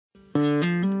You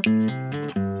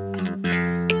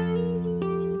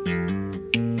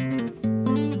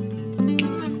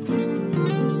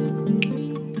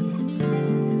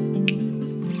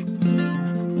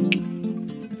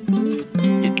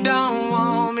don't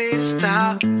want me to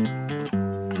stop,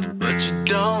 but you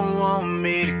don't want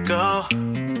me to go.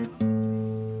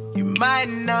 You might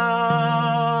know,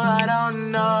 I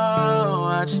don't know,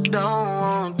 I just don't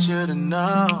want you to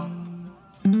know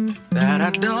that I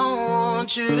don't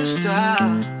want you to stop,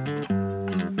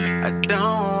 I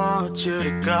don't want you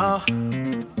to go.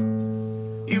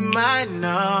 You might know,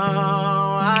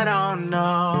 I don't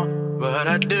know, but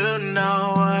I do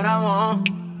know what I want.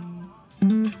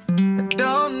 I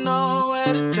don't know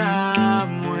where the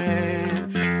time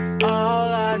went, all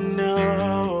I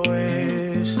know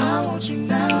is I want you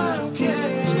now, I don't care.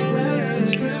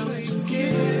 It's Christmas, some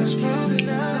kisses, kissing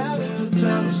out till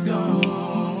time is gone.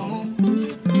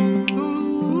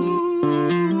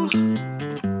 Ooh,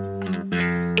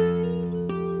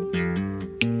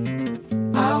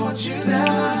 I want you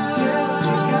now,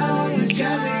 girl, you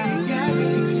got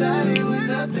me excited with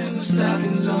nothing but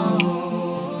stockings on.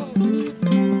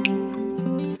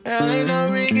 Girl, ain't no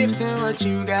re-gifting what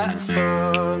you got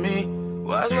for me.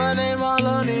 Why's my name all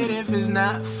on it if it's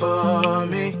not for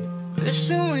me?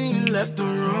 Listen, when you left the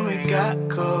room, it got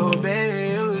cold,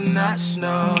 baby, it was not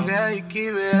snow. Girl, you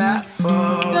keep it hot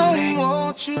for me. Don't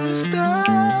want you to stop,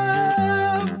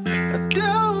 I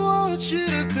don't want you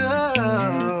to go.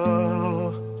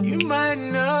 You might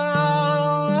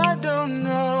know, I don't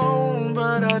know,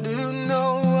 but I do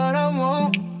know what I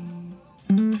want.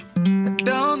 I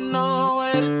don't know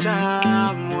where the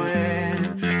time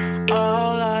went,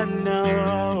 all I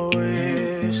know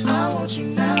is I want you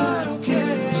now, I don't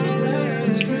care.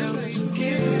 It's Christmas, some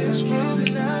kisses,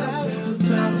 kissing out till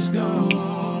time is gone.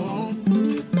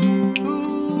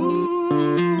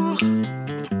 Ooh,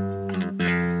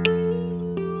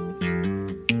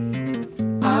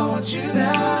 I want you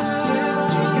now,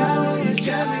 you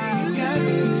got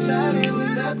me excited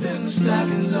with nothing but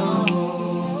stockings on.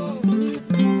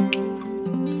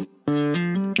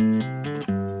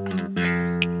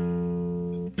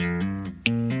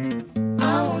 I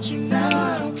want you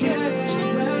now, I don't care.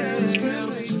 It's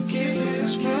Christmas, some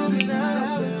kisses, kissing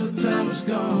out till time is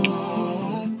gone.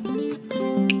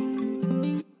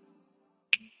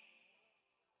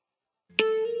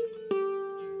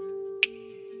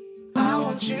 I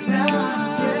want you now,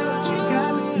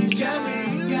 girl, you got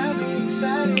me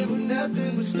excited with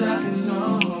nothing but stockings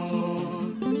on.